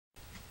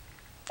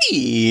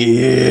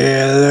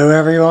Hello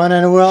everyone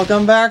and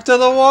welcome back to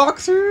the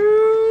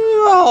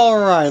walkthrough!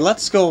 Alright,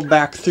 let's go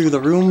back through the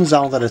rooms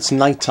now that it's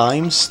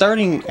nighttime,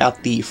 starting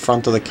at the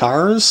front of the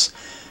cars,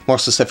 more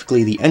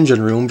specifically the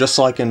engine room, just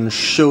so I can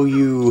show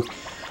you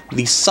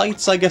the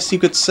sights, I guess you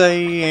could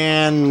say,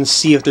 and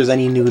see if there's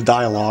any new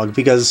dialogue,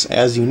 because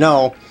as you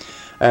know,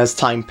 as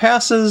time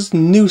passes,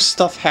 new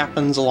stuff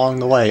happens along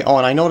the way. Oh,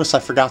 and I noticed I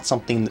forgot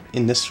something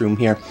in this room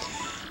here.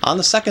 On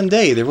the second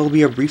day, there will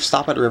be a brief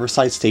stop at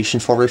Riverside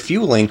Station for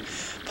refueling,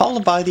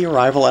 followed by the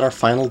arrival at our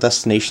final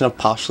destination of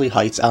Poshley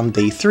Heights on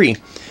day 3.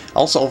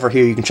 Also over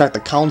here, you can check the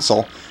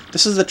console.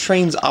 This is the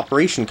train's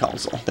operation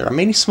console. There are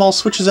many small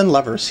switches and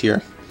levers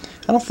here.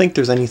 I don't think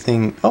there's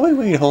anything... Oh,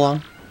 wait, hold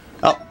on.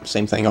 Oh,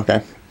 same thing,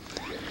 okay.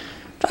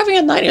 Driving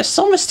at night is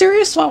so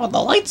mysterious, what with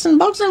the lights and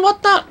bugs and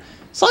whatnot.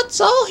 So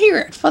let's all hear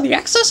it for the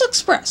Access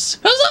Express.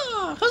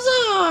 Huzzah!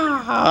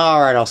 Huzzah!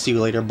 Alright, I'll see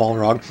you later,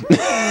 Balrog.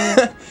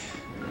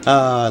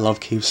 I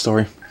love Cave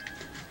Story.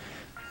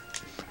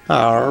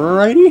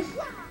 Alrighty.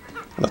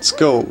 Let's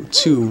go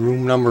to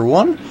room number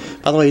 1.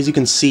 By the way, as you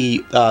can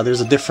see,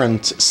 there's a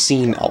different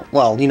scene.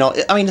 Well, you know,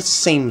 I mean, it's the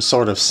same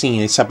sort of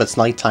scene, except it's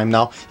nighttime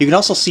now. You can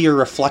also see your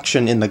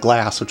reflection in the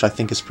glass, which I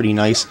think is pretty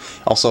nice.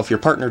 Also, if your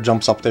partner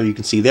jumps up there, you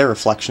can see their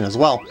reflection as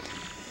well.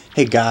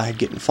 Hey guy,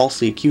 getting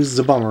falsely accused is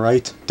a bummer,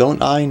 right?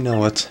 Don't I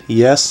know it?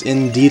 Yes,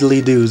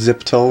 indeedly do,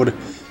 Zip-Toad.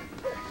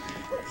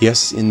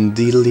 Yes,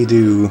 indeedly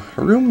do.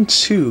 Room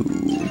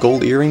 2.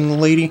 Gold earring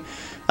lady?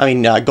 I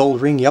mean,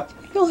 gold ring, yep.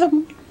 You'll help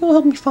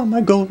me find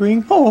my gold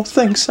ring. Oh,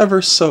 thanks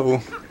ever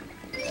so.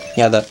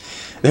 Yeah,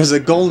 there's a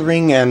gold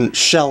ring and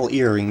shell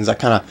earrings. I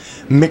kind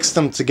of mixed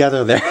them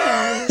together there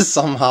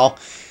somehow.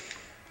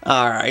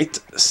 Alright,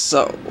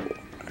 so...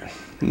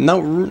 Now,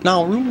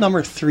 room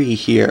number 3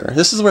 here.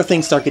 This is where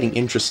things start getting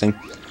interesting.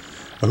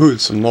 I heard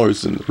some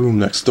noise in the room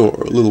next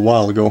door a little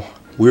while ago.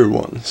 Weird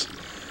ones.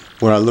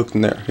 When I looked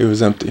in there, it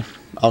was empty.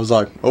 I was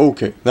like,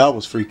 okay, that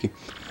was freaky.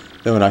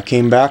 Then when I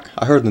came back,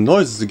 I heard the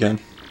noises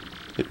again.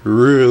 It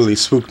really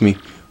spooked me.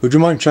 Would you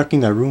mind checking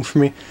that room for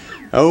me?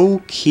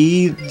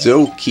 Okie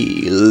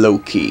dokie,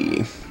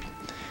 Loki.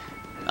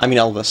 I mean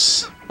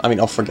Elvis. I mean,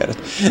 I'll forget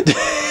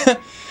it.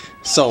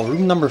 So,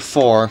 room number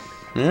 4.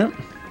 Yeah,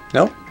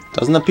 nope.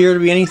 Doesn't appear to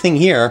be anything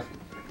here.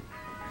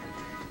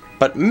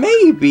 But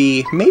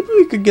maybe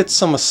we could get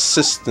some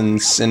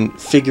assistance in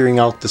figuring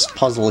out this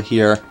puzzle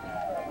here.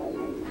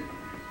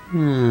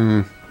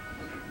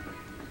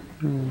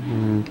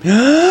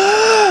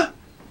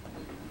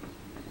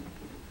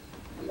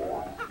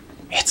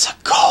 It's a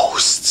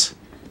ghost!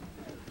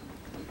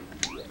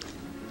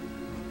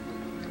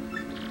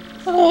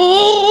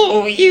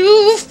 Oh,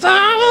 you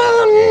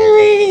found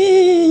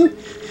me!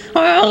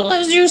 Well,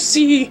 as you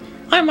see,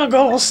 I'm a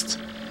ghost.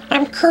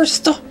 I'm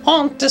cursed to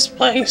haunt this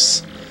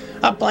place.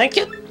 A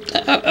blanket?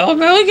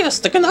 Well, I guess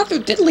the conductor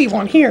did leave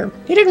one here.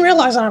 He didn't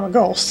realize I'm a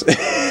ghost.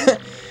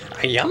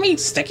 A yummy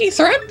sticky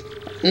thread?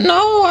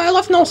 No, I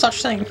left no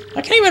such thing.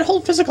 I can't even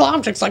hold physical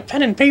objects like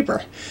pen and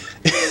paper.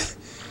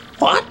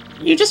 What?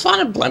 You just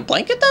want a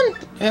blanket then?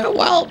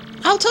 Well,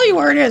 I'll tell you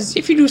where it is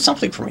if you do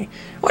something for me.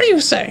 What do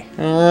you say?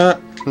 I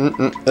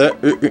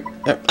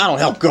don't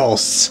help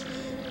ghosts.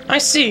 I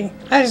see.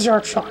 That is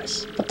your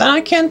choice. But then I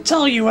can't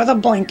tell you where the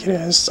blanket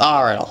is.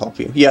 Alright, I'll help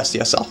you. Yes,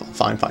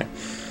 fine.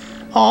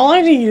 All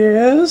I need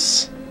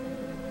is...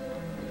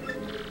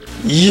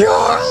 your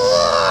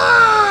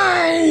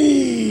life!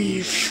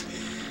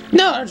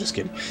 No, I'm just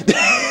kidding.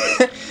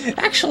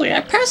 Actually,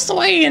 I passed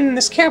away in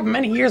this cab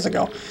many years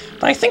ago,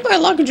 but I think my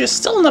luggage is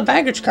still in the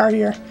baggage car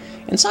here.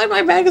 Inside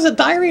my bag is a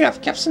diary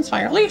I've kept since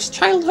my earliest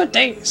childhood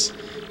days,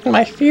 and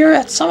my fear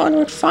that someone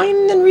would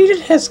find and read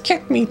it has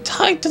kept me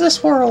tied to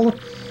this world.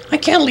 I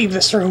can't leave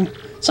this room,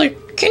 so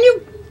can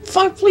you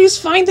please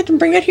find it and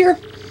bring it here?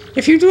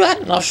 If you do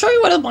that, I'll show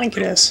you where the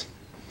blanket is.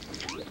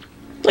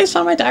 Please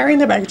find my diary in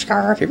the baggage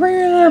car. If you bring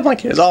it in, the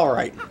blanket is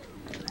alright.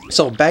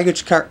 So,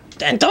 baggage car...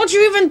 And don't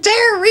you even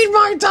dare read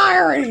my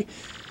diary!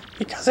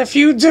 Because if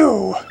you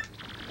do...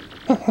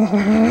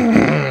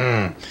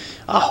 a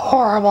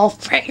horrible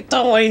fate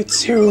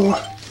awaits you.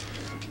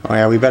 Oh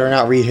yeah, we better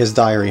not read his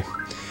diary.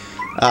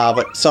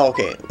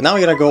 Okay, now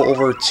we gotta go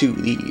over to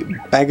the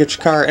baggage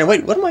car. And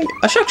wait, what am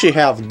I should actually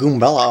have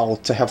Goombella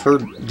out to have her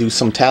do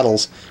some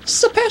tattles. This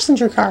is a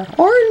passenger car.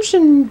 Orange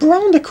and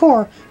brown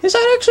decor.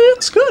 That actually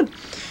looks good.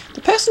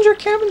 The passenger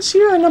cabins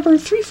here are number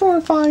 3, 4,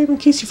 and 5 in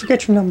case you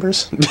forget your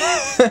numbers.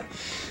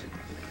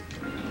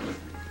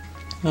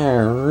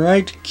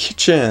 Alright,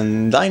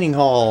 kitchen, dining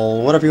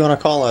hall, whatever you want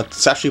to call it.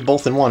 It's actually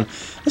both in one.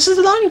 This is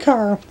the dining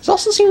car. There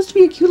also seems to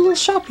be a cute little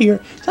shop here.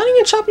 Dining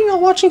and shopping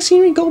while watching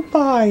scenery go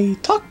by.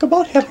 Talk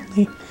about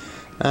heavenly.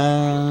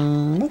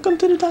 Welcome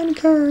to the dining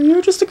car.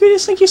 You're just the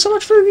greatest. Thank you so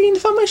much for agreeing to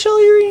find my shell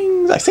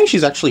earrings. I think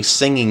she's actually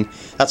singing.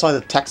 That's why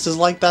the text is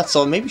like that.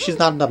 So maybe she's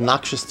not an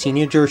obnoxious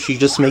teenager. She's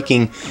just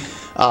making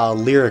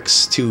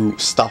lyrics to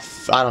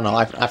stuff. I don't know.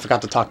 I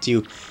forgot to talk to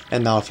you.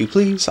 And now, if you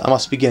please, I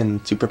must begin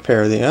to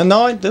prepare the...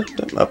 no, I did...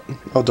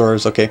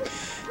 outdoors, okay.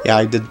 Yeah,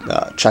 I did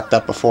check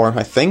that before,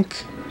 I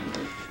think.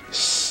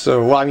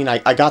 So, well, I mean,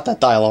 I got that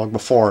dialogue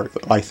before,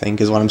 I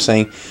think, is what I'm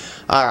saying.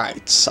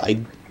 Alright,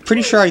 I'm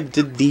pretty sure I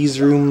did these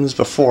rooms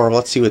before.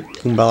 Let's see what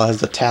Goombella has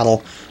to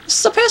tattle. This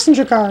is a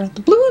passenger car.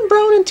 The blue and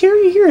brown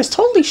interior here is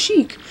totally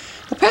chic.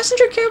 The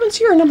passenger cabins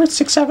here are numbered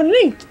 6, 7, and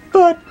 8,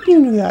 but you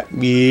knew that.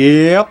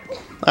 Yep.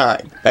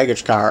 Alright,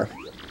 baggage car.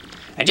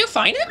 Did you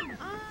find it?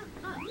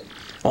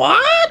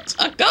 What?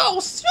 A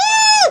ghost?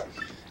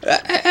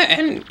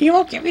 And you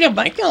won't give me the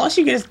blanket unless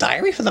you get his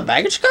diary for the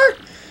baggage car?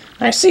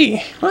 I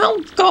see. Well,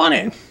 go on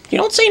in. You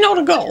don't say no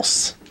to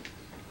ghosts.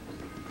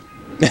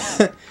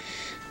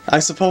 I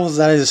suppose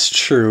that is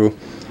true.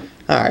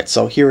 Alright,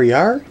 so here we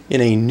are,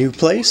 in a new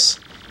place.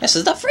 This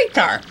is the freight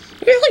car.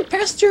 Usually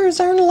passengers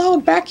aren't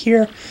allowed back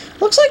here.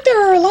 Looks like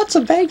there are lots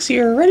of bags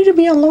here, ready to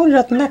be unloaded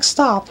at the next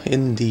stop.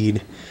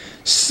 Indeed.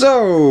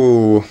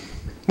 So,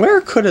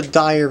 where could a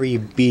diary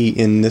be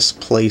in this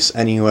place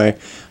anyway?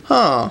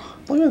 Huh,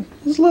 look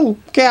at this little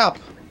gap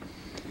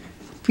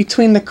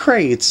between the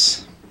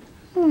crates.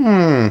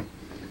 I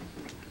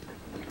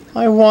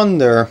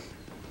wonder.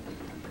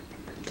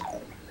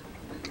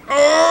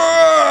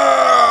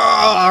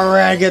 A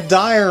ragged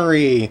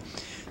diary! It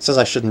says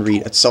I shouldn't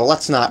read it, so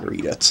let's not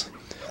read it.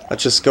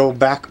 Let's just go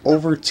back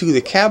over to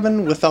the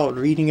cabin without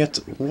reading it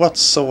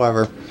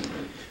whatsoever.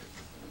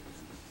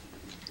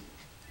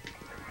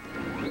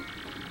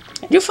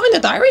 Did you find the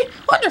diary?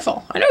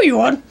 Wonderful. I knew you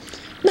would.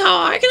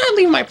 Now, I cannot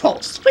leave my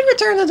post. Please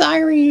return the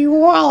diary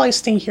while I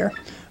stay here.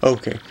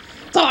 Okay.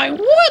 Though I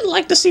would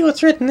like to see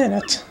what's written in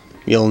it.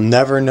 You'll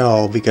never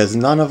know, because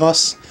none of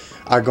us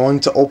are going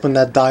to open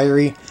that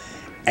diary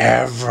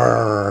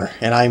ever.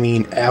 And I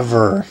mean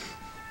ever.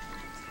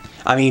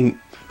 I mean,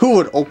 who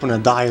would open a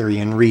diary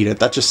and read it?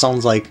 That just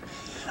sounds like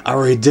a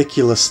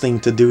ridiculous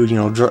thing to do, you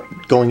know,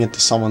 going into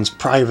someone's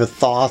private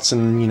thoughts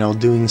and, you know,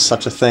 doing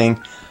such a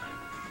thing.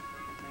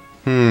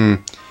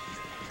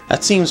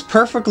 That seems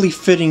perfectly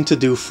fitting to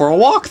do for a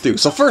walkthrough.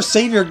 So first,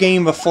 save your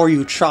game before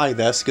you try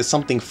this, because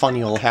something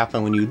funny will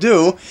happen when you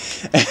do.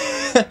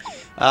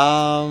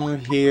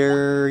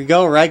 Here we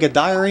go, ragged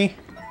diary.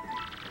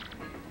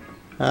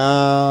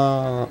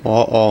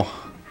 Uh-oh.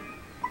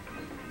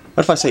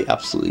 What if I say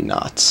absolutely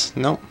not?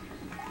 Nope.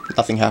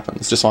 Nothing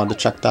happens. Just wanted to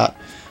check that.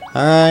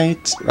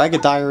 Alright,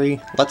 ragged diary.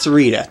 Let's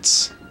read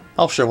it.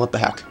 Oh sure, what the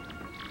heck.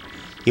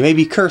 You may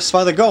be cursed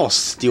by the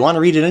ghost. Do you want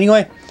to read it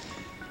anyway?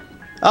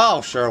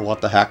 Oh, sure,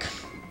 what the heck.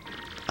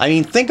 I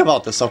mean, think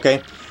about this,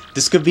 okay?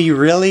 This could be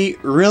really,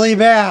 really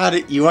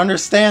bad. You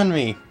understand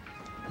me.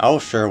 Oh,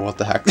 sure, what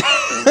the heck.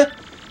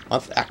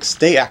 Month X,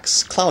 day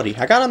X, cloudy.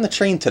 I got on the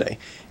train today,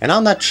 and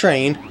on that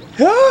train,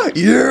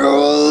 you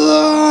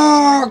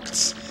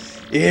looked!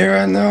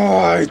 Even though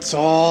I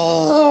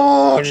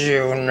told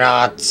you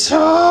not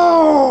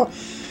to.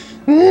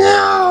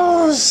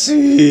 Now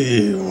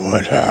see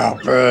what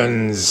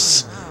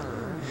happens.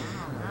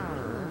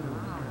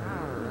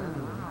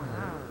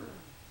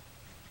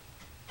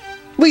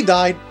 We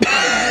died.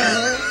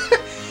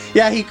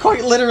 Yeah, he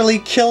quite literally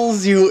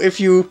kills you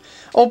if you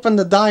open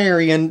the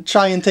diary and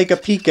try and take a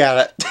peek at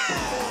it.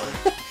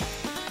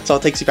 So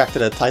it takes you back to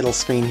the title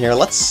screen here.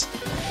 Let's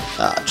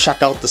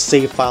check out the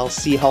save file,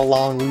 see how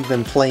long we've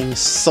been playing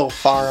so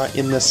far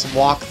in this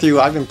walkthrough.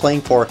 I've been playing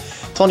for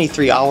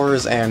 23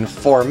 hours and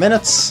 4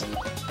 minutes.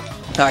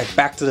 Alright,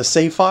 back to the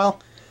save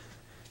file.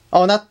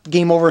 Oh, and that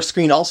game over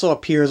screen also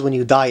appears when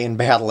you die in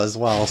battle as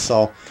well,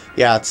 so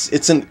yeah,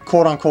 it's an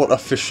quote-unquote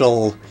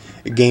official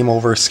game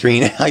over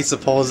screen, I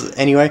suppose.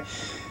 Anyway,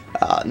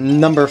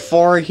 number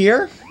 4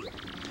 here.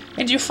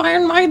 Did you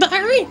find my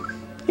diary?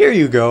 Here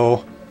you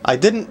go. I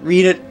didn't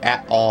read it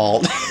at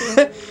all.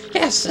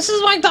 Yes, this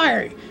is my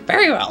diary.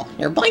 Very well.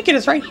 Your blanket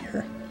is right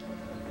here.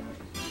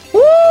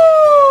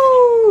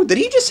 Woo! Did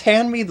he just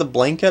hand me the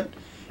blanket?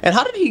 And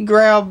how did he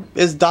grab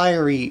his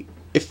diary?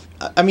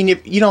 I mean,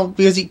 you know,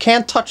 because he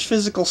can't touch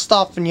physical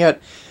stuff, and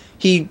yet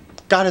he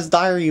got his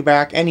diary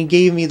back and he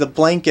gave me the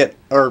blanket,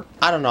 or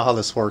I don't know how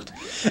this worked.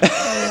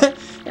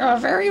 You're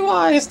very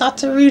wise not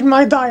to read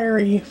my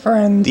diary,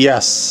 friend.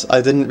 Yes, I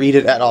didn't read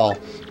it at all.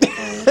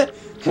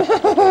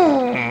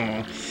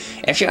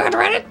 If you had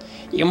read it,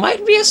 you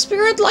might be a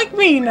spirit like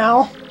me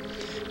now.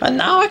 But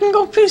now I can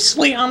go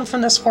peacefully on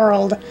from this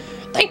world.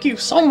 Thank you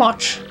so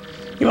much.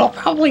 You will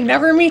probably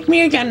never meet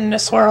me again in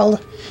this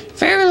world.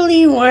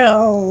 Fairly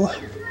well.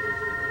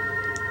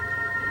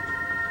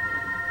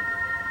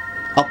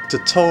 Up to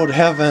Toad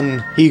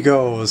Heaven he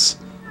goes.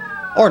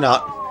 Or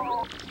not.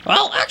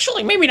 Well,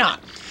 actually, maybe not.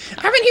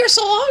 I've been here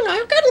so long,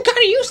 I've gotten kind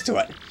of used to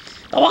it.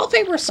 The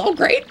wallpaper is so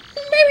great,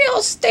 maybe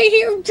I'll stay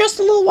here just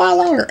a little while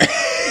longer.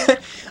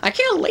 I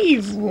can't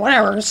leave,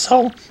 whatever,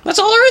 so that's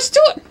all there is to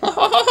it. Oh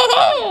ho ho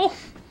ho!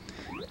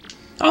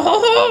 Oh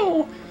ho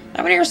ho!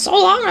 I've been here so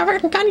long, I've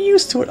gotten kind of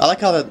used to it. I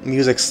like how the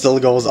music still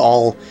goes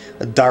all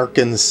dark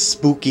and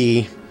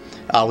spooky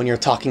when you're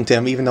talking to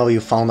him, even though you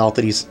found out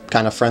that he's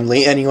kind of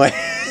friendly anyway.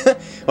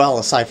 Well,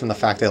 aside from the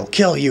fact that he'll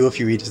kill you if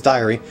you read his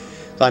diary.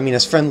 So, I mean,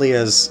 as friendly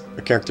as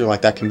a character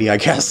like that can be, I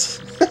guess.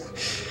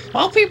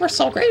 Wallpaper's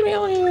so great.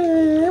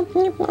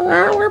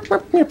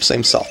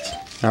 Same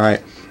self. Alright.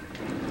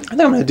 I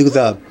think I'm going to do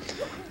the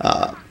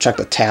check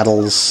the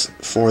tattles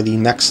for the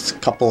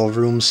next couple of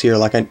rooms here.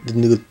 Like I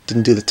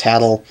didn't do the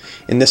tattle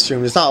in this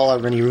room. There's not all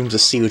that many rooms to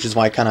see, which is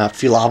why I kind of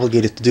feel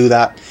obligated to do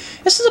that.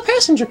 This is a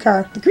passenger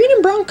car. The green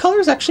and brown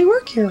colors actually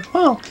work here.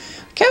 Wow.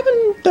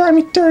 There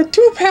are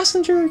 2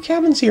 passenger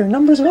cabins here,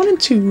 numbers 1 and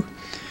 2.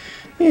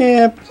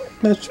 Yeah,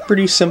 that's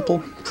pretty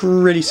simple.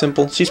 Pretty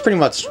simple. She's pretty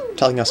much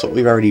telling us what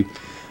we've already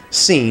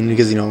seen,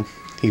 because, you know,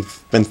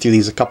 we've been through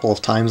these a couple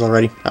of times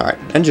already. Alright,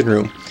 engine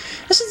room.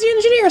 This is the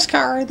engineer's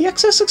car, the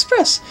XS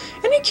Express.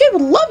 Any kid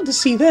would love to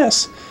see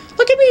this.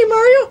 Look at me,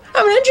 Mario.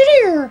 I'm an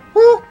engineer.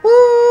 Woo,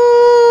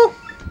 woo.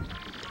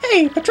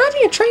 Hey, but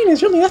driving a train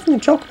is really nothing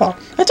to joke about.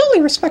 I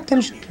totally respect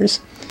engineers.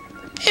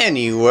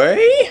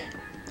 Anyway,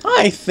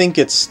 I think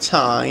it's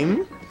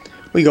time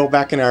we go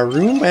back in our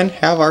room and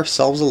have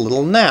ourselves a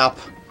little nap.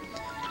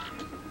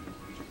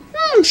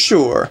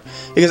 Sure.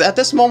 Because at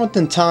this moment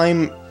in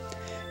time,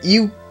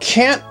 you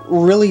can't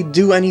really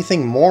do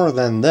anything more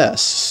than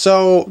this.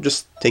 So,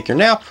 just take your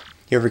nap.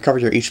 You've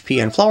recovered your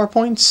HP and flower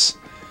points.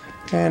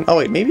 And, oh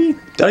wait, maybe?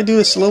 Did I do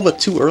this a little bit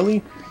too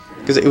early?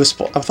 Because I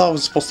thought it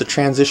was supposed to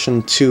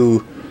transition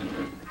to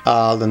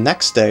the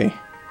next day.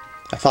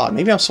 I thought,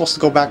 maybe I'm supposed to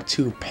go back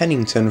to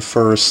Pennington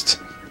first.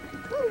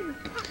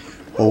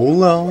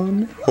 Hold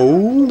on,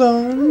 hold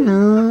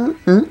on.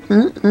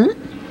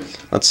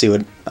 Let's see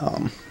what,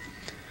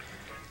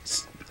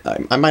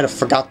 I might have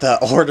forgot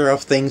the order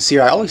of things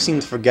here. I always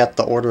seem to forget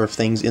the order of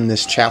things in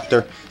this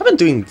chapter. I've been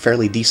doing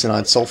fairly decent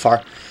on it so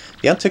far.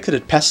 The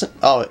unticketed peasant...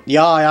 Oh,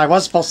 yeah, I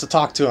was supposed to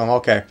talk to him,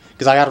 okay.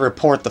 Because I gotta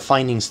report the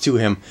findings to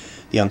him.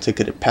 The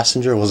unticketed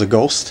passenger was a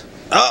ghost.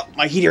 Oh,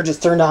 my heater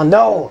just turned on.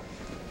 No!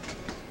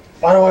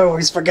 Why do I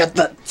always forget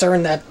to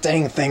turn that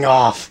dang thing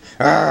off?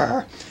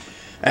 Arrgh.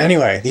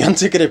 Anyway, the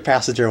unticketed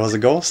passenger was a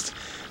ghost.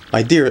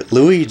 My dear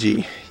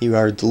Luigi, you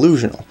are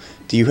delusional.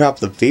 Do you have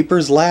the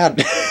vapors,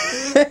 lad?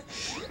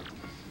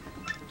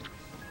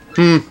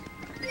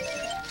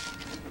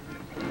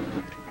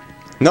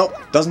 Nope,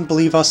 doesn't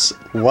believe us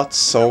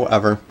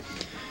whatsoever.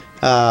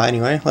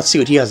 Anyway, let's see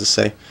what he has to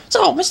say.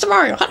 So, Mr.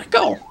 Mario, how'd it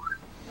go?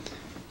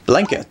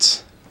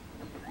 Blanket.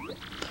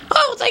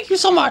 Oh, thank you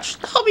so much.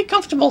 I'll be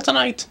comfortable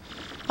tonight.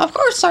 Of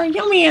course, our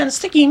yummy and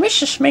sticky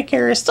mishish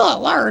maker is still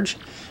at large.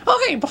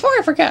 Okay, before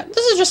I forget,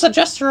 this is just a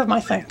gesture of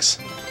my thanks.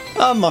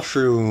 A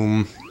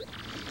mushroom.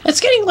 It's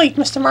getting late,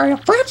 Mr. Mario.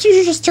 Perhaps you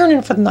should just turn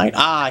in for the night.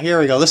 Ah, here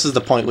we go. This is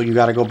the point where you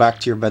gotta go back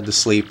to your bed to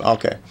sleep.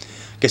 Okay.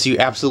 Guess you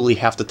absolutely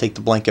have to take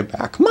the blanket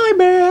back. My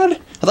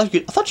bad. I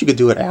thought you could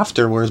do it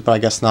afterwards, but I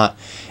guess not.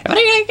 If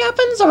anything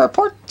happens, I'll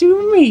report to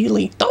you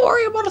immediately. Don't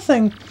worry about a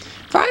thing.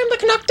 For I am the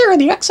conductor of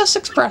the XS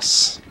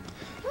Express.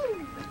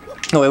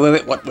 Oh,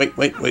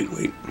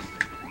 wait.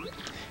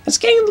 It's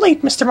getting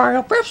late, Mr.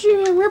 Mario. Perhaps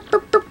you...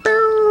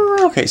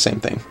 Okay, same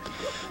thing.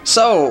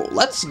 So,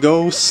 let's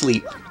go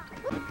sleep.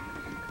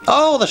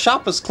 Oh, the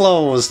shop is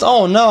closed.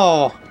 Oh,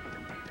 no.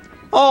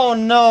 Oh,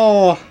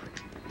 no.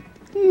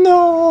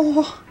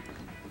 No.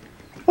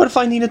 What if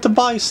I needed to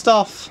buy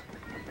stuff?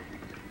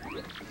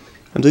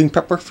 I'm doing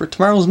prep work for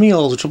tomorrow's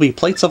meals, which will be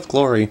plates of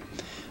glory.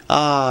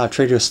 Ah,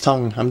 traitorous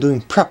tongue. I'm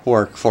doing prep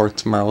work for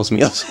tomorrow's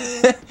meals.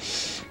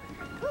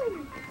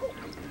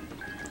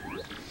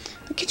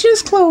 The kitchen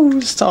is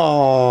closed.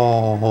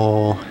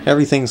 Oh,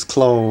 everything's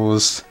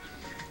closed.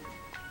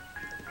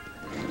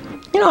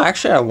 You know,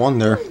 actually, I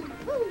wonder.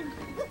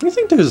 Do you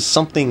think there's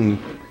something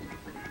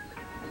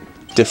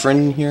different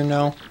in here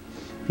now?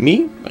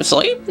 Me?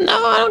 Sleep?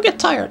 No, I don't get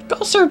tired.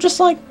 Ghosts are just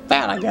like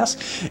that, I guess.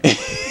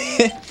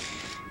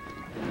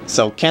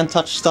 So, can't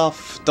touch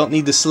stuff, don't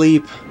need to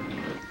sleep.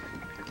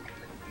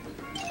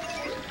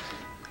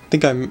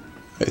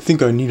 I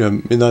think I need a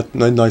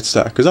midnight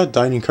snack. Is that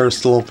dining car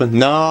still open?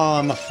 No,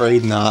 I'm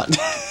afraid not.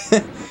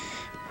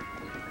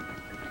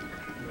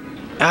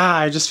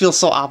 I just feel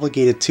so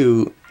obligated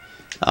to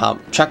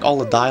check all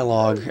the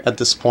dialogue at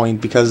this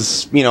point,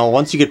 because, you know,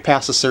 once you get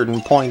past a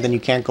certain point, then you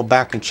can't go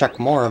back and check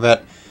more of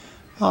it.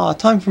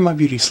 Time for my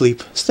beauty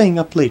sleep. Staying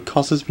up late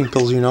causes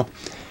wrinkles, you know.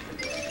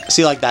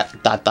 See, like,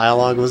 that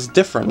dialogue was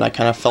different. I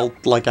kind of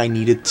felt like I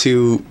needed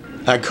to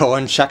go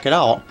and check it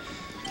out.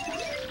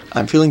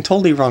 I'm feeling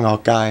totally wrong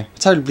out, guy.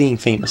 It's hard being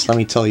famous, let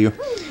me tell you.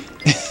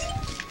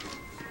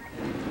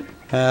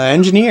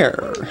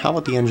 Engineer. How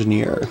about the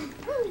engineer?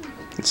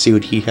 Let's see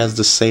what he has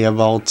to say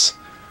about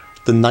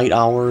the night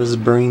hours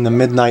burning the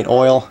midnight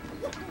oil.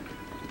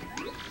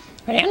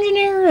 The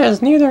engineer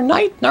is neither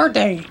night nor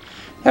day.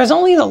 There's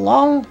only the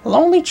long,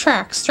 lonely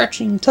track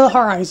stretching to the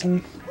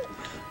horizon.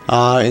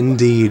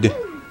 Indeed.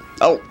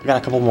 Oh, I got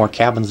a couple more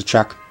cabins to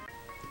check.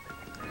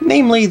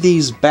 Namely,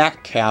 these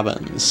back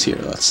cabins. Here,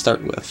 let's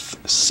start with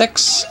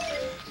 6.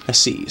 I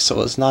see,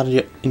 so it's not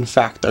in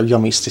fact a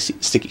yummy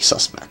sticky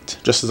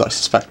suspect. Just as I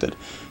suspected.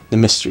 The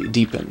mystery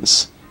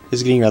deepens.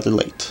 It's getting rather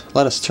late.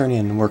 Let us turn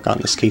in and work on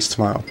this case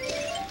tomorrow.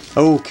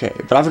 Okay,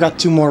 but I've got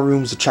 2 more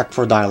rooms to check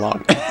for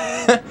dialogue.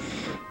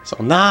 So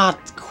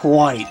not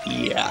quite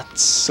yet.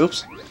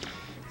 Oops.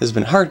 It's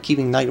been hard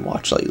keeping night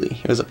watch lately.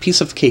 It was a piece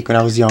of cake when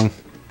I was young.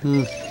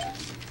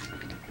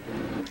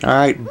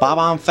 Alright,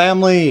 Bob-omb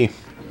family!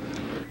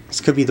 This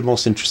could be the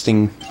most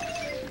interesting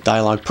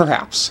Dialogue,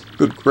 perhaps.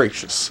 Good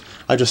gracious.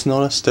 I just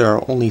noticed there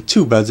are only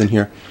 2 beds in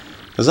here.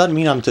 Does that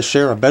mean I'm to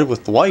share a bed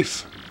with the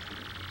wife?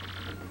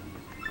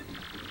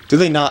 Do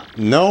they not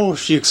know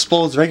she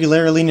explodes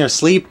regularly in her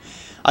sleep?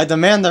 I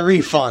demand a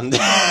refund.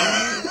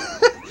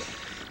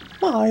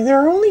 My, there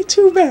are only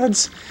 2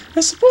 beds. I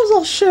suppose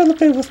I'll share the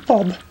bed with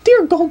Bob.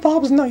 Dear God,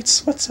 Bob's night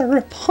sweats are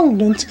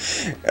repugnant.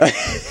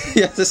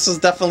 Yeah, this was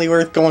definitely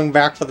worth going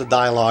back for the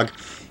dialogue.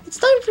 It's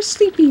time for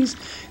sleepies.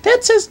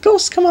 Dad says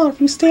ghosts come out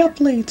if you stay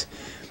up late.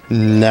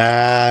 Nah,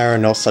 there are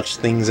no such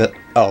things at...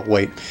 Oh,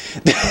 wait.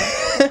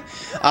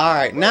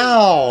 Alright,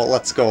 now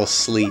let's go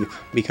sleep.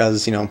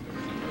 Because, you know,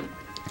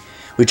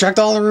 we checked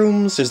all the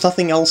rooms. There's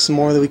nothing else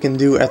more that we can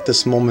do at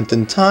this moment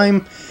in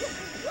time.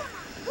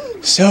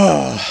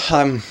 So,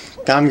 I'm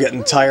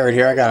getting tired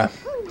here. I gotta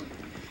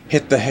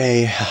hit the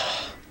hay.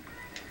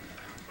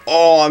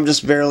 Oh, I'm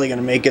just barely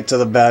gonna make it to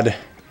the bed.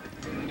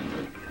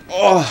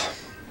 Oh.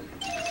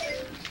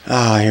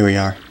 Ah, here we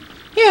are.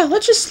 Yeah,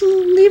 let's just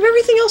leave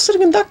everything else to the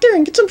conductor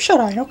and get some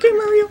shut-eye, okay,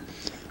 Mario?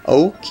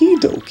 Okie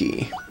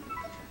dokie.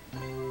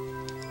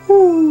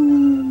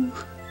 Ooh.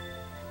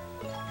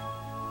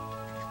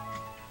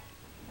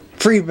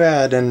 Free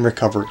bed and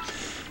recovery.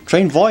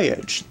 Train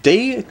voyage,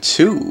 day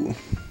 2.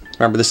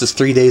 Remember, this is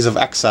 3 days of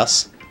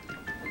excess.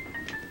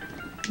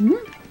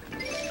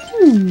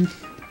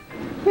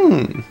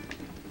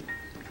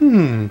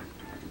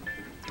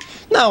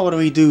 Now what do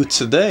we do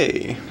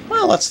today?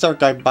 Well, let's start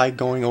by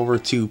going over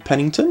to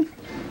Pennington.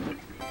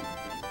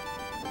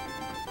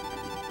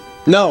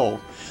 No!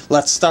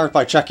 Let's start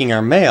by checking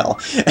our mail.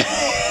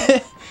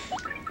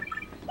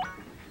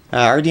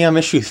 RDM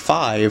issue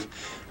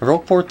 5. A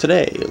report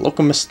today.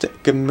 Local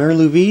mystic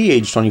Merluvi,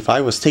 age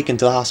 25, was taken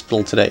to the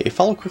hospital today,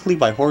 followed quickly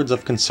by hordes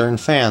of concerned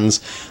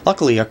fans.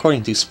 Luckily,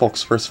 according to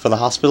spokesperson for the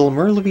hospital,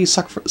 Merluvi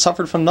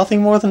suffered from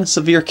nothing more than a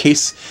severe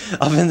case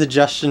of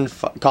indigestion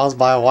caused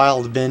by a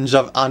wild binge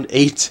on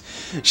 8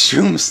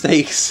 shroom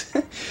steaks.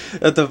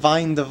 A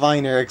divine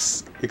diviner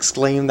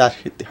exclaimed that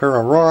her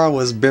aurora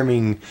was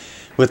brimming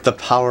with the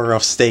power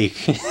of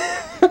steak.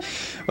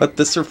 But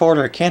this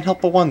reporter can't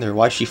help but wonder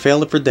why she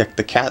failed to predict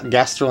the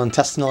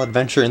gastrointestinal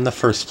adventure in the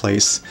first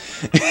place.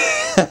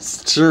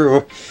 That's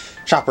true.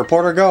 Shop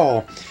reporter,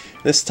 go!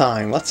 This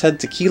time, let's head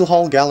to Keel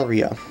Hall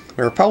Galleria.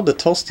 We are proud to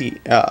toast the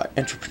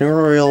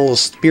entrepreneurial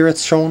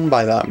spirits shown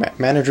by the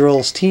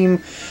managerial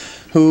team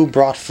who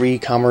brought free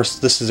commerce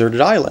to this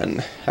deserted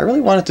island. I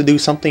really wanted to do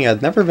something that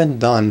had never been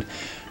done,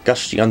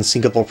 gushed the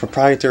unsinkable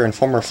proprietor and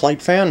former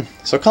flight fan.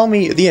 So call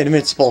me the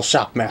Invincible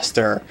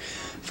Shopmaster.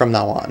 From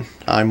now on,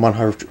 I'm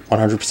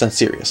 100%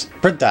 serious.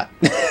 Print that.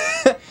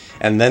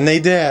 And then they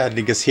did,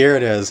 because here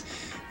it is.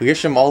 We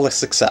wish him all the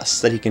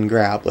success that he can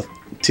grab with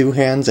 2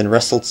 hands and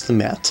wrestles the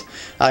mat.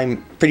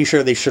 I'm pretty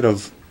sure they should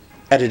have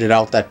edited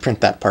out that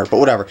print that part, but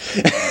whatever.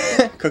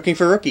 Cooking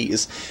for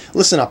rookies.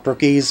 Listen up,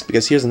 rookies,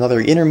 because here's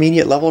another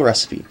intermediate level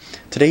recipe.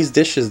 Today's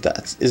dish is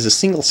a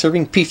single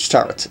serving peach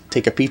tart.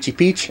 Take a peachy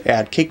peach,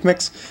 add cake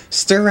mix,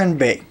 stir and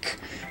bake.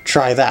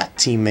 Try that,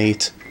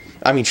 teammate.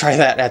 Try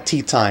that at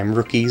tea time,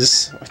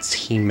 rookies.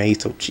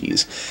 Teammate, oh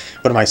jeez.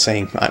 What am I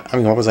saying?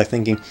 What was I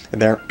thinking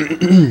there?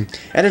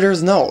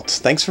 Editor's note.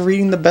 Thanks for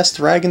reading the best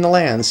rag in the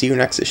land. See you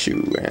next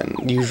issue.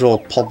 And usual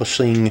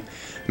publishing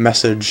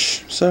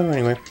message. So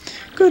anyway.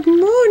 Good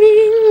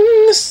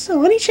morning!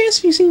 So, any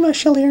chance you've seen my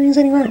shell earrings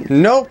anywhere?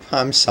 Nope,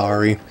 I'm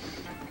sorry.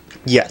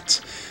 Yet.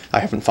 I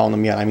haven't found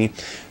them yet,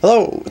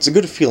 Hello, it's a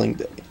good feeling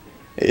day.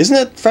 Isn't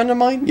it, friend of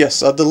mine?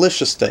 Yes, a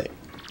delicious day.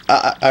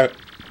 I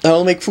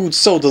will make food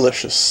so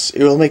delicious,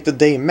 it will make the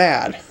day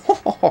mad.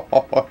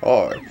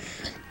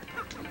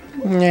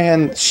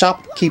 And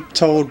Shopkeep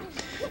Toad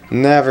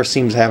never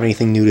seems to have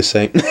anything new to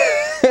say.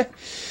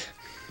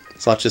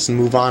 So let's just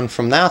move on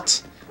from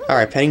that.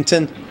 Alright,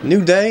 Pennington,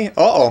 new day.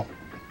 Uh-oh.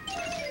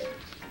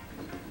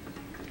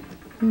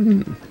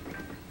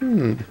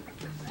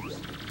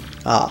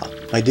 Ah,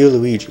 my dear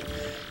Luigi,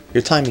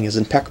 your timing is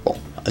impeccable.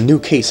 A new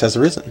case has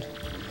arisen.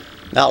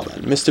 Now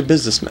then, Mr.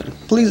 Businessman,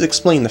 please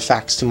explain the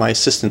facts to my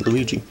assistant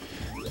Luigi.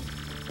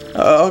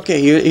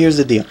 Okay, here's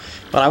the deal.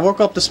 When I woke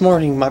up this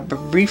morning, my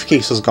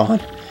briefcase was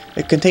gone.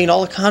 It contained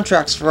all the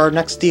contracts for our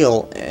next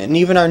deal, and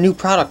even our new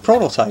product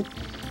prototype.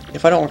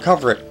 If I don't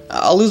recover it,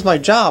 I'll lose my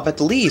job at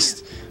the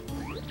least.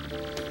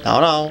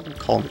 Now,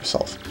 calm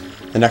yourself.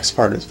 The next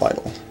part is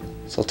vital.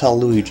 So tell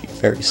Luigi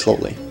very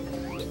slowly.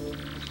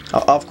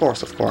 Of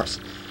course.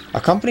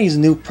 Our company's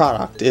new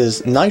product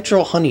is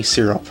Nitro Honey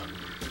Syrup.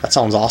 That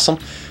sounds awesome.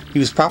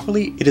 Used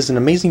properly, it is an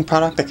amazing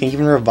product that can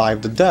even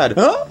revive the dead.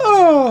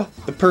 Oh!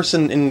 The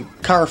person in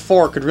car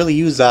 4 could really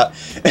use that.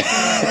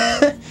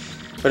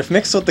 But if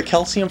mixed with the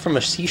calcium from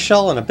a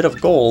seashell and a bit of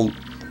gold,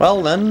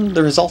 well then,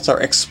 the results are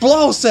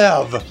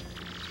explosive!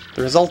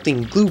 The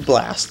resulting glue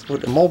blast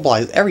would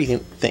immobilize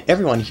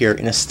everyone here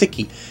in a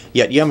sticky,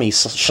 yet yummy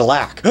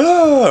shellac.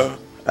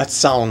 That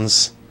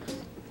sounds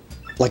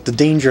like the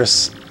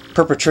dangerous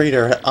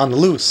perpetrator on the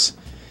loose.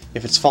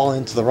 If it's fallen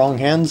into the wrong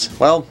hands,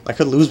 well, I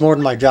could lose more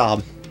than my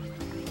job.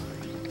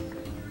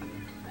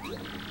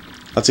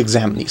 Let's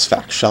examine these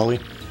facts, shall we?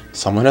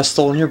 Someone has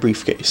stolen your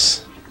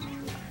briefcase.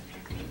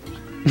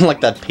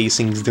 like that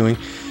pacing's doing.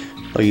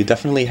 Well, you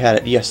definitely had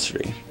it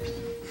yesterday.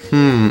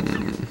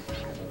 And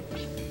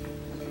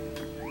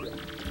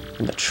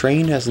the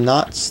train has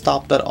not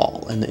stopped at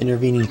all in the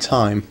intervening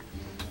time.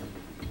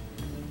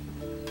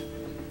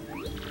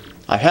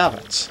 I have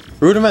it.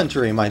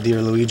 Rudimentary, my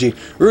dear Luigi.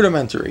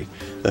 Rudimentary.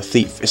 The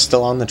thief is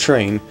still on the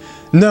train.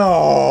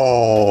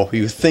 No!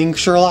 You think,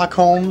 Sherlock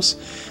Holmes?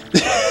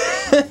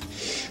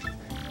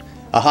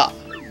 Aha!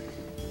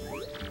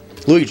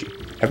 Luigi,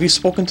 have you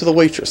spoken to the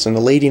waitress and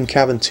the lady in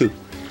cabin 2?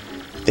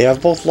 They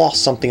have both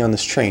lost something on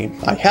this train.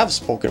 I have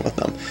spoken with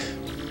them.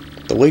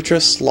 The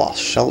waitress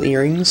lost shell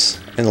earrings,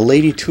 and the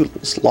lady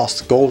Toodles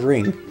lost a gold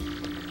ring.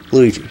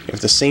 Luigi, if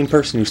the same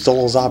person who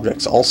stole those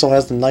objects also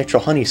has the nitro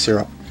honey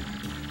syrup,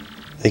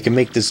 they can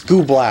make this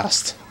goo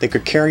blast. They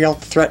could carry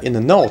out the threat in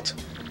the note.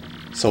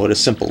 So it is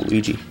simple,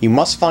 Luigi. You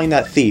must find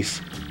that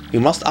thief. You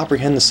must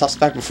apprehend the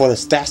suspect before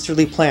this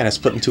dastardly plan is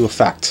put into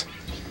effect.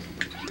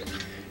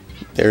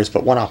 There is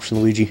but one option,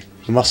 Luigi.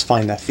 You must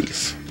find that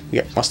thief.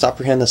 You must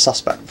apprehend the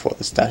suspect before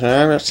this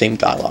same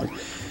dialogue.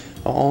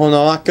 Oh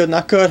no, not good,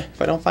 not good.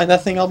 If I don't find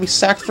that thing, I'll be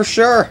sacked for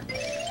sure.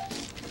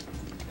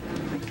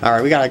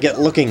 Alright, we gotta get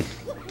looking.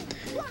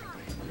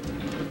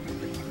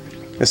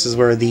 This is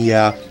where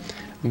the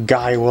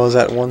guy was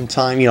at one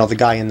time. You know, the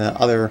guy in the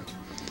other...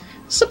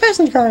 It's the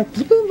passenger car.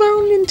 The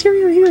blue-brown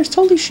interior here is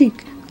totally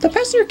chic. The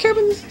passenger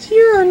cabins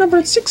here are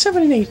numbered 6,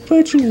 7, and 8.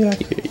 But you knew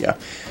that. Yeah.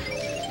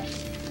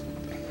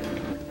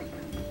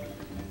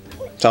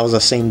 So that was the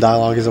same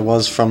dialogue as it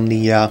was from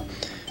the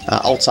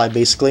outside,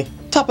 basically.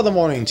 Top of the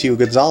morning to you,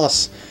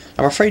 Gonzales.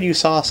 I'm afraid you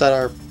saw us at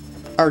our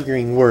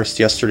arguing worst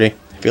yesterday.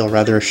 I feel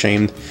rather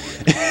ashamed.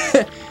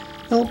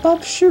 Well,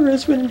 Bob sure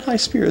has been in high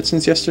spirits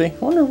since yesterday. I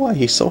wonder why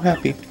he's so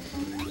happy.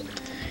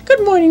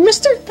 Good morning,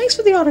 mister. Thanks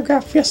for the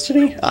autograph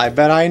yesterday. I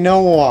bet I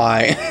know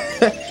why.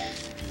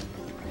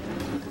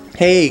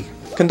 Hey,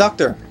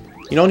 conductor.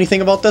 You know anything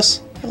about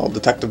this? Hello,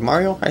 Detective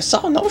Mario. I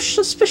saw no one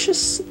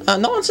suspicious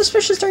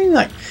during the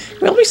night.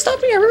 We'll be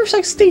stopping at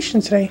Riverside Station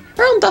today.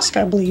 Around dusk,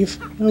 I believe.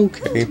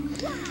 Okay.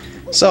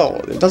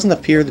 So, there doesn't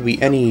appear to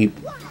be any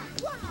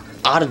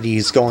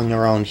oddities going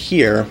around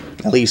here.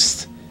 At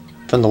least,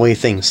 from the way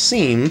things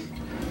seem.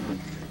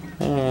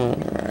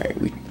 Alright,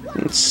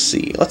 let's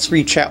see. Let's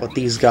re-chat with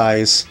these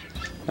guys.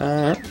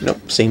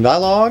 Nope, same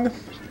dialogue.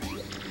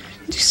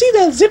 Did you see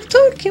that Zip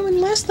Toad came in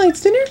last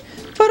night's dinner?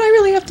 But I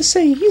really have to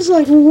say, he's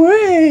like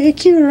way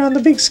cuter on the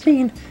big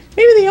screen.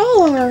 Maybe they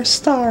all are a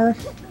star.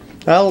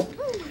 Well,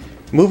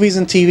 movies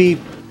and TV,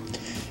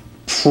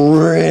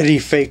 pretty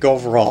fake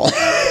overall.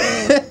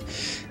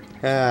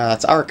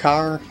 That's our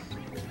car.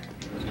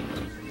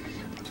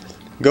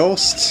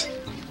 Ghost.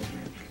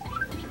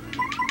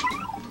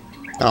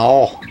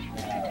 Oh,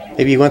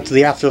 maybe he went to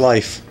the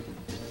afterlife.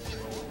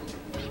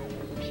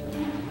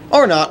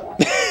 Or not.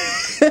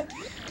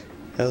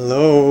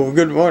 Hello,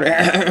 good morning.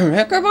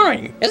 Good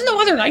morning. Isn't the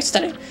weather nice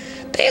today?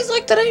 Days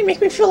like today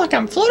make me feel like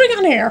I'm floating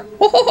on air.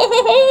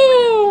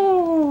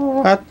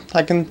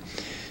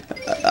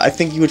 I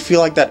think you would feel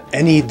like that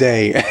any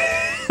day.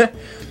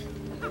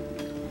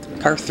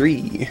 Car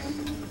 3.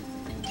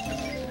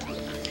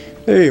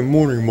 Hey,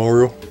 morning,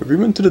 Mario. Have you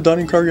been to the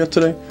dining car yet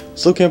today?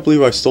 Still can't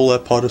believe I stole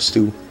that pot of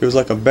stew. It was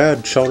like a bad,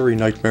 chowdery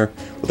nightmare.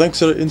 But thanks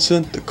to the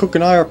incident, the cook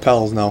and I are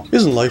pals now.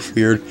 Isn't life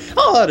weird?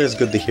 Oh, that is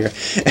good to hear.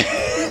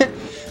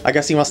 I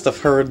guess he must have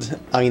heard,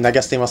 I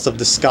guess they must have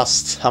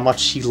discussed how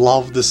much he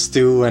loved the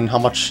stew and how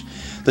much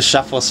the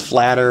chef was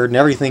flattered and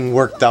everything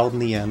worked out in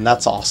the end.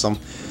 That's awesome.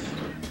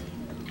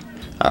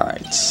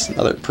 Alright,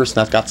 another person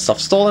that got stuff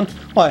stolen.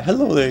 Why,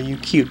 hello there, you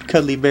cute,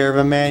 cuddly bear of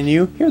a man,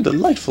 you. You're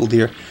delightful,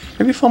 dear.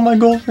 Have you found my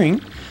gold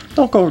ring?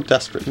 Don't go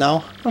desperate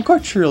now. I'm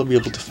quite sure you'll be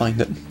able to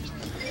find it.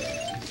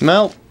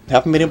 Well,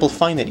 haven't been able to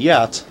find it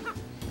yet.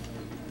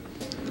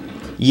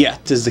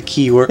 Yet is the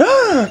key word.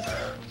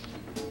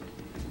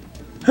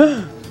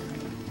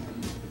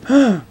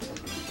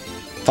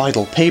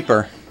 Vital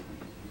paper.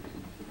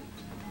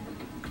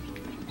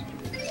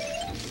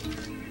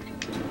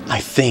 I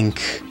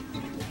think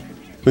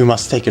we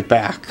must take it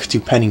back to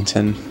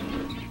Pennington.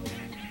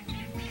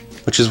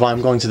 Which is why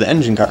I'm going to the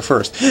engine car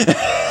first.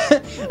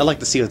 I'd like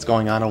to see what's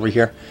going on over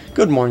here.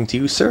 Good morning to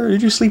you, sir.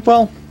 Did you sleep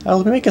well?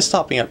 I'll be making a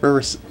stop at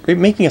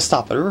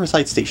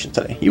Riverside Station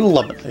today. You will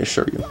love it, I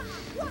assure you.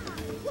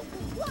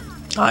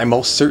 I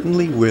most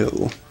certainly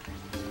will.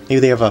 Maybe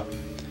they have a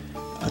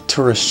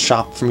tourist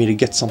shop for me to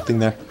get something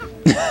there.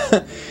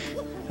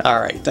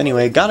 Alright,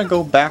 anyway, gotta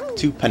go back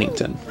to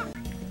Pennington.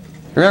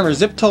 Remember,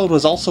 Zip Toad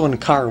was also in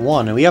car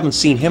 1, and we haven't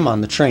seen him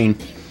on the train.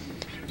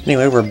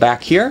 Anyway, we're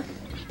back here.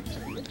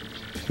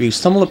 Have you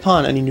stumbled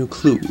upon any new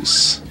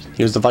clues?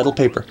 Here's the vital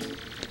paper.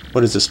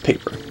 What is this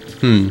paper?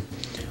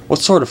 What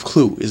sort of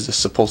clue is this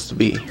supposed to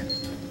be?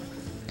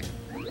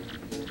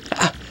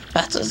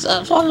 That's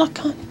one of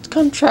the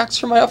contracts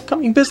for my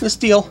upcoming business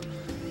deal.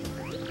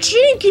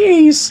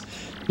 Jinkies!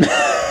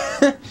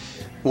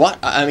 What?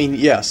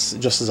 Yes,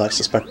 just as I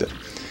suspected.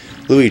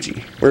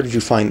 Luigi, where did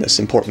you find this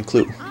important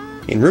clue?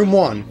 In room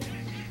 1.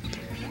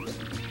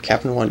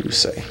 Cabin 1, you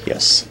say.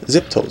 Yes,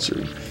 Zip Toad's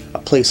room. A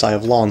place I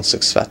have long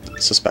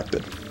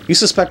suspected. You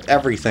suspect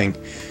everything.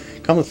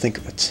 Come to think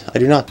of it, I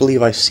do not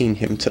believe I've seen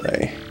him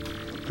today.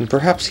 And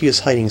perhaps he is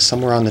hiding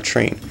somewhere on the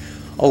train.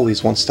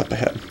 Always one step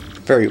ahead.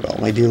 Very well,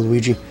 my dear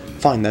Luigi.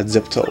 Find that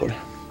zip toad.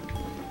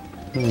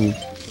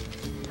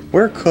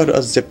 Where could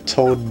a zip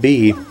toad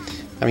be?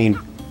 I mean,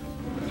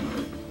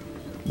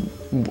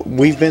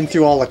 we've been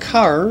through all the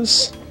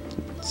cars.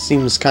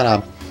 Seems kind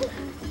of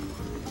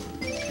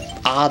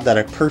odd that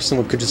a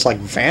person could just like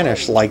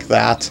vanish like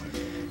that.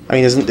 I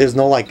mean, there's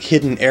no like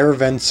hidden air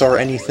vents or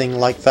anything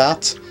like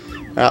that.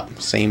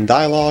 Same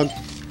dialogue.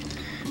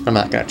 I'm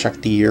not gonna check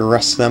the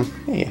rest of them.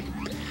 Hey.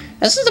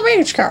 This is the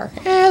baggage car.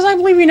 As I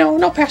believe you know,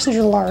 no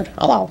passenger allowed.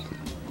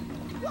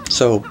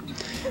 So,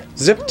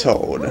 Zip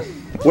Toad.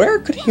 Where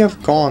could he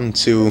have gone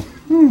to?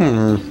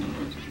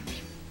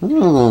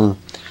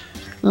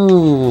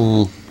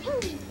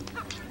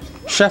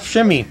 Chef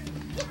Shimmy,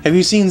 have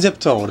you seen Zip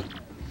Toad?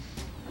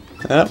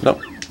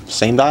 Nope.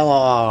 Same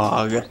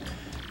dialogue.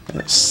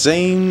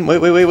 Same.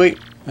 Wait.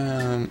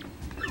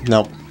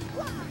 Nope.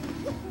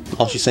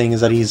 All she's saying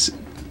is that he's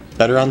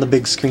better on the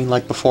big screen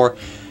like before.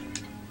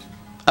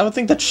 I would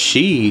think that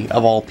she,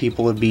 of all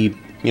people, would be,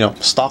 you know,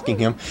 stalking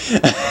him.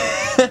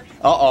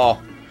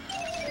 Uh-oh.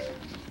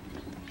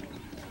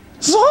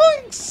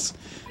 Zoinks!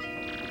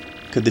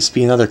 Could this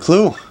be another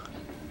clue?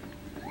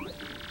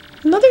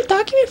 Another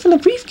document from the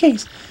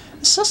briefcase.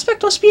 The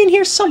suspect must be in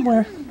here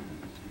somewhere.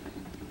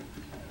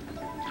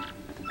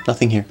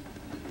 Nothing here.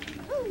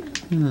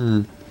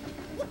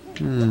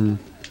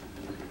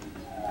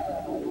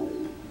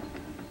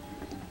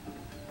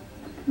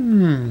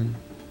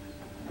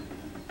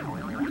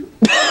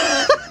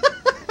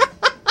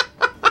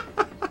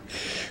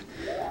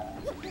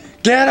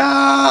 Get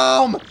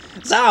him!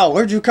 Zow,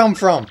 where'd you come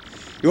from?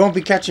 You won't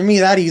be catching me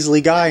that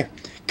easily, guy.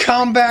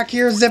 Come back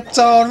here, Zip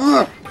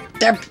Toad!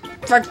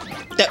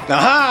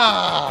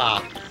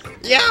 Aha!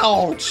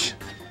 Youch!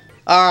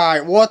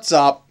 Alright, what's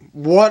up?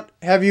 What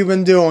have you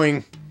been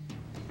doing?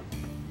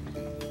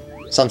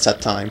 Sunset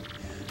time.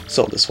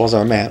 So this was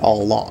our man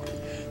all along.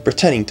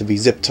 Pretending to be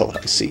Zip Toad,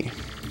 I see.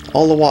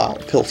 All the while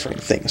pilfering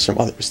things from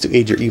others to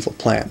aid your evil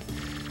plan.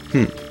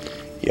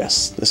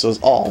 Yes, this was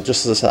all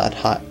just as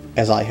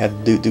I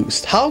had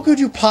deduced. How could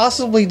you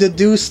possibly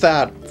deduce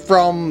that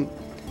from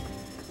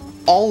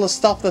all the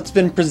stuff that's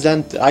been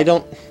presented?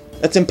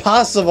 That's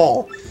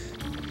impossible!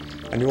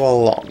 I knew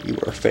all along you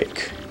were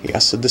fake.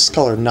 Yes, a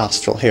discolored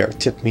nostril hair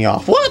tipped me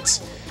off. What?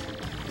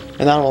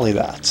 And not only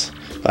that,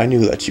 but I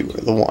knew that you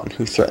were the one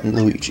who threatened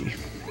Luigi.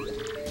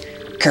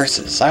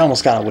 Curses, I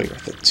almost got away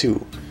with it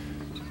too.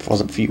 If it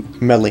wasn't for you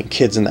meddling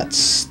kids and that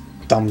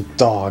dumb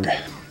dog.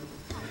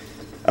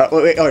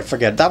 Wait,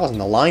 forget, that wasn't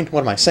the line.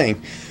 What am I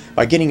saying?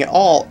 By getting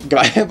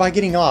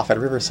off at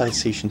Riverside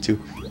Station 2.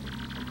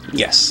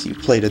 Yes, you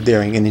played a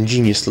daring and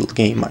ingenious little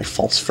game, my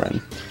false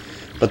friend.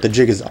 But the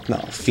jig is up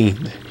now,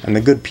 fiend, and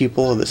the good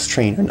people of this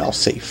train are now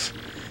safe.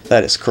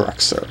 That is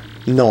correct, sir.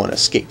 No one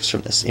escapes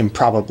from this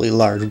improbably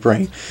large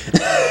brain.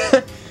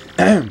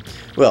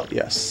 Well,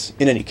 yes,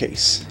 in any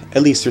case,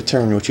 at least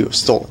return what you have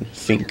stolen,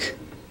 Fink.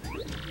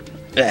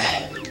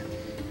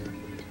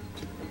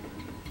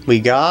 We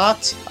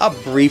got a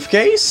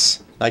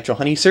briefcase, nitro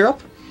honey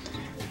syrup,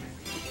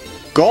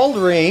 gold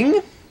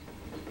ring,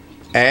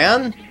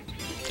 and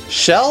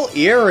shell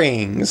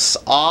earrings.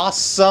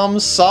 Awesome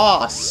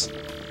sauce.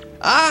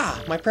 Ah,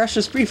 my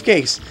precious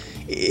briefcase.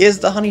 Is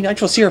the honey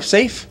nitro syrup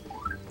safe?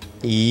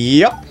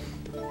 Yep.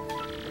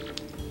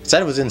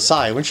 Said it was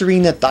inside. Weren't you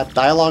reading that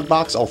dialogue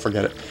box? Oh,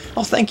 forget it.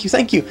 Oh, thank you.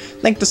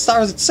 Thank the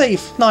stars it's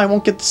safe. No, I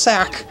won't get the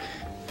sack.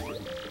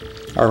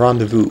 Our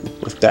rendezvous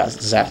with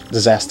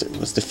disaster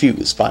was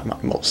diffused by my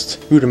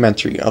most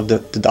rudimentary of the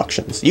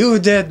deductions. You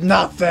did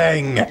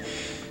nothing!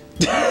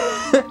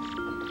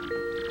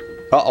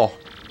 Uh-oh.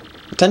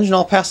 Attention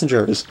all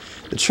passengers.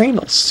 The train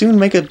will soon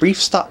make a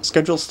brief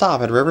scheduled stop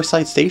at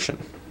Riverside Station.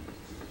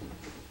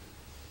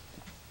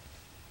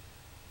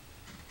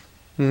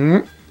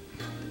 And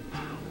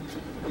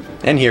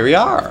here we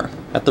are,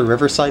 at the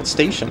Riverside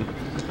Station.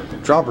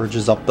 Drawbridge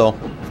is up, though.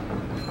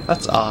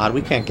 That's odd,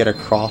 we can't get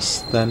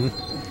across, then.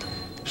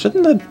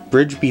 Shouldn't the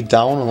bridge be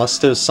down unless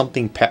there's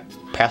something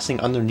passing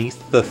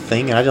underneath the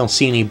thing, and I don't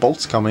see any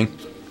boats coming?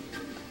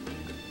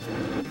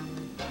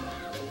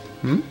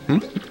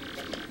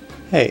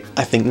 Hey,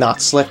 I think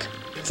not, Slick.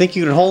 Think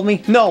you can hold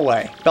me? No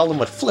way! Beldum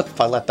would flip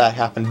if I let that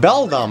happen.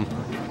 Beldum!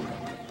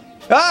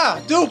 Ah!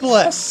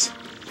 Dupless!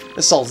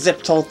 This whole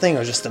Zip Toad thing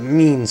was just a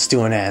means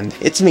to an end.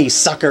 It's me,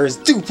 suckers!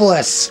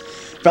 Dupless!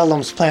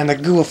 Beldum's plan to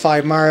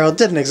gooify Mario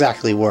didn't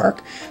exactly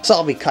work, so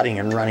I'll be cutting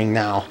and running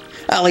now.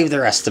 I'll leave the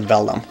rest to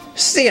Beldum.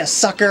 See ya,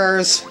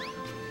 suckers!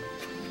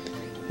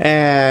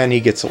 And he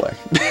gets away.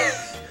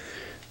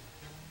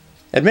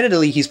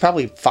 Admittedly, he's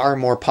probably far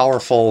more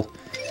powerful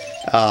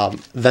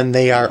than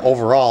they are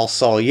overall,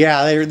 so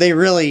yeah, they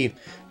really,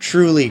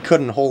 truly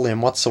couldn't hold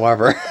him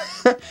whatsoever.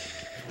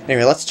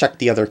 Anyway, let's check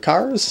the other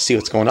cars, see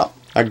what's going on.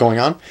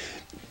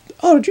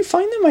 Oh, did you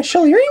find them? My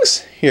shell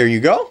earrings? Here you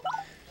go.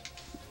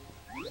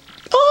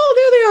 Oh,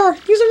 there they are!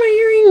 These are my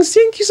earrings!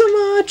 Thank you so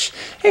much!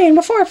 Hey, and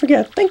before I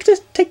forget, take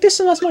this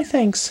as my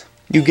thanks.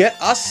 You get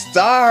a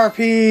star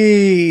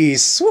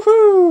piece!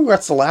 Woohoo!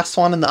 That's the last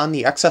one on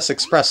the XS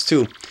Express,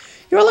 too.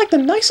 You're like the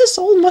nicest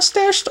old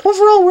mustached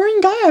overall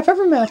wearing guy I've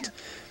ever met.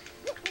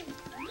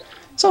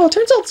 So it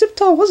turns out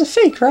Zip-Toe was a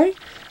fake, right?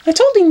 I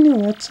totally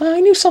knew it. I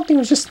knew something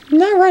was just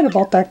not right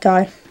about that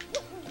guy.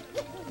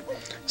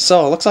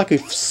 So it looks like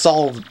we've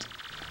solved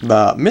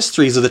the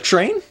mysteries of the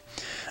train.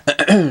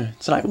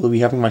 Tonight we'll be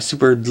having my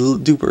super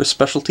duper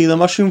specialty, the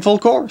mushroom full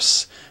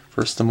course.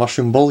 First the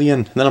mushroom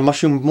bouillon, then a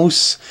mushroom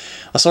mousse,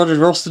 assorted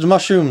roasted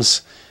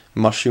mushrooms,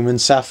 mushroom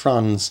and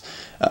saffrons,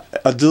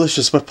 a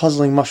delicious but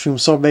puzzling mushroom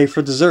sorbet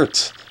for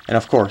dessert, and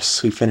of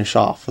course we finish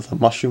off with a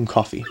mushroom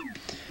coffee.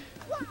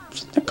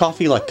 Doesn't the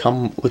coffee like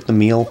come with the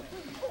meal?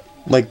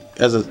 Like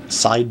as a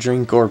side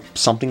drink or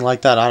something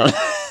like that? I don't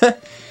know.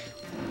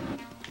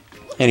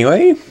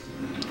 Anyway,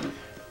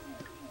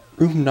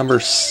 room number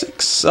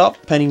 6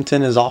 up.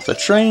 Pennington is off the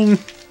train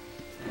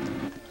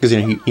because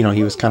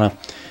he was kind of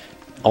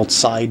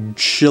outside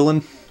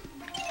chilling.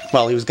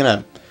 Well, he was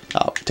gonna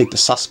take the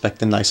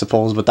suspect in, I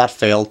suppose, but that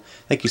failed.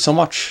 Thank you so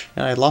much.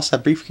 And I lost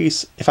that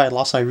briefcase. If I had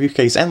lost my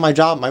briefcase and my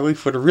job, my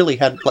wife would have really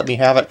had let me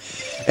have it.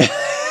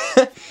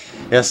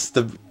 Yes,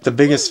 the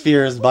biggest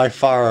fear is by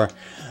far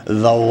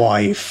the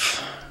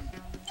wife.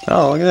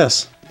 Oh, look at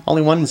this.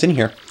 Only one's in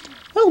here.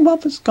 Well,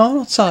 Bob has gone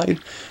outside.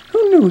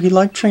 Who knew he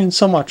liked trains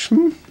so much?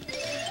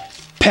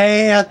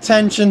 Pay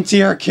attention to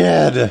your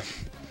kid.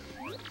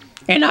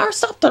 And our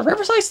stop at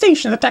Riverside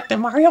Station, Detective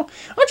Mario. Why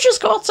don't you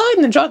just go outside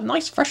and enjoy the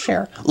nice fresh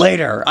air?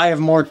 Later, I have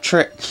more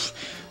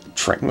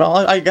well,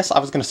 I guess I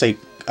was going to say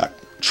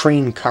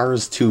train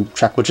cars to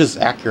check, which is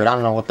accurate. I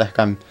don't know what the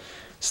heck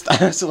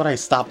that's what I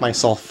stopped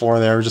myself for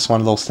there. Just one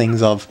of those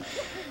things of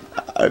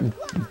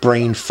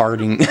brain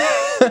farting.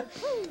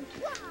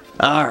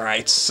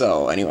 Alright,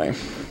 so anyway.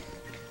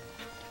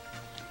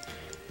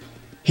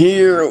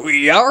 Here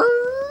we are.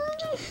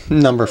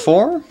 Number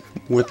 4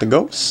 with the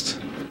ghost.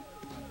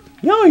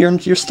 Yo,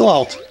 you're still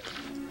out.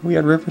 We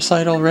at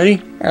Riverside already?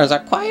 There's a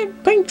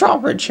quiet pink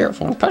drawbridge here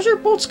from pleasure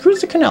boats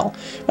cruise the canal,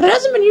 but it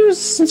hasn't been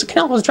used since the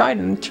canal was dried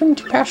and turned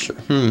to pasture.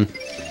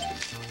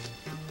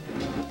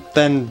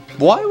 Then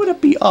why would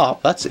it be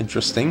up? That's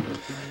interesting.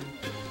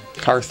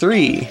 Car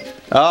 3.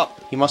 Oh,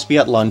 he must be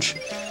at lunch.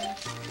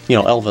 You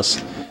know,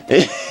 Elvis.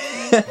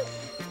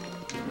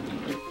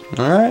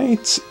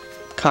 Alright.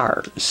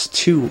 Cars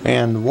 2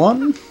 and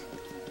 1.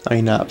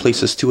 I mean,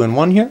 places 2 and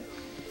 1 here.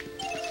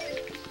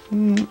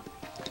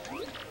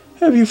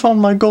 Have you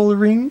found my gold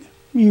ring,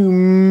 you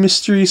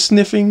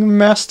mystery-sniffing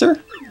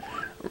master?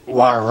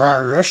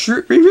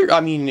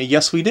 I mean,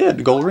 yes we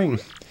did, gold ring.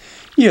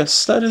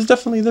 Yes, that is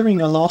definitely the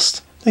ring I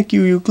lost. Thank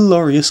you, you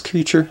glorious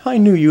creature. I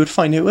knew you would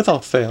find it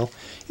without fail.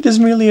 It is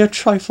merely a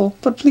trifle,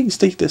 but please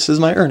take this as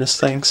my earnest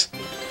thanks.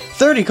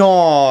 30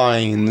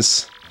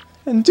 coins!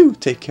 And do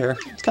take care.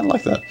 It's kind of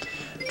like that.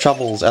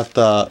 Troubles at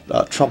the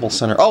Trouble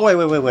Center. Oh,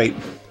 wait.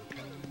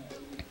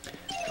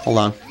 Hold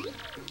on.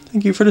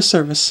 Thank you for the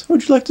service.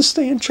 Would you like to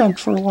stay in Trent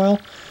for a while?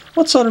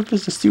 What sort of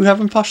business do you have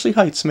in Poshley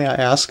Heights, may I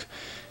ask?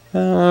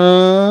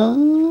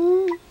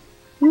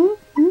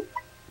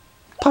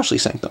 Poshley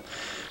Sanctum.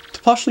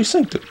 To Poshley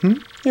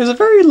Sanctum, There's a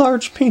very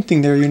large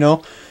painting there, you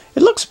know.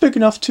 It looks big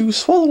enough to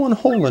swallow one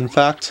whole, in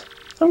fact.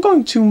 I'm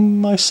going to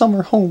my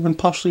summer home in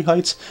Poshley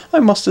Heights. I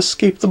must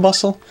escape the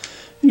bustle.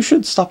 You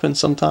should stop in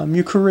sometime,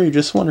 you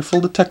courageous, wonderful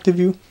detective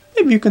you.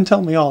 Maybe you can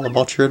tell me all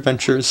about your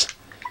adventures.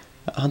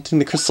 Hunting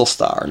the Crystal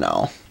Star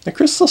now. The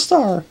Crystal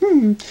Star?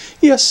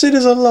 Yes, it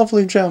is a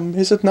lovely gem,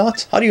 is it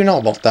not? How do you know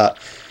about that?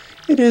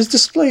 It is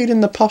displayed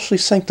in the Poshley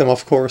Sanctum,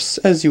 of course,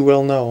 as you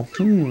well know.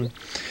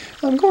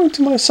 I'm going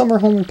to my summer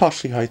home in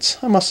Poshley Heights.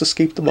 I must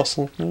escape the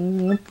bustle.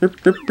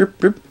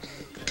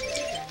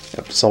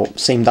 Yep, so,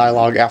 same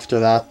dialogue after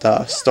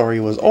that story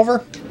was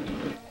over.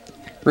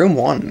 Room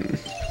 1.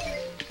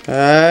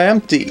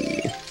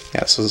 Empty.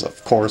 Yeah, this was,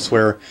 of course,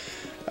 where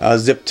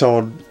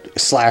Zip-Toad /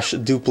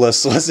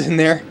 Dupless was in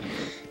there.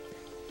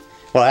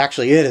 Well,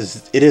 actually, it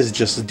is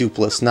just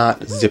Dupless,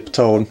 not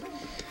Zip-Toad.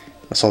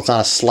 So it's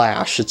not a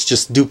slash, it's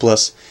just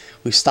Dupless.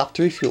 We've stopped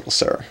to refuel,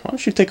 sir. Why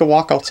don't you take a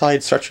walk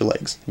outside, stretch your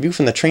legs? The view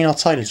from the train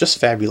outside is just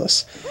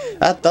fabulous.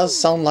 That does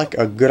sound like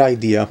a good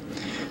idea.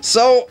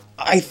 So,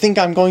 I think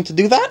I'm going to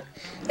do that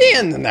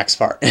in the next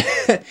part.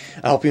 I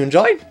hope you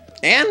enjoyed,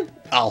 and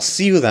I'll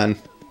see you then.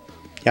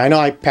 Yeah, I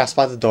know I passed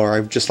by the door,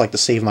 I'd just like to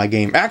save my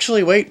game.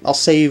 Actually, wait, I'll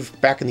save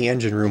back in the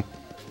engine room.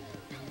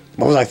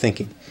 What was I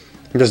thinking?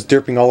 I'm just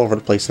derping all over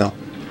the place now.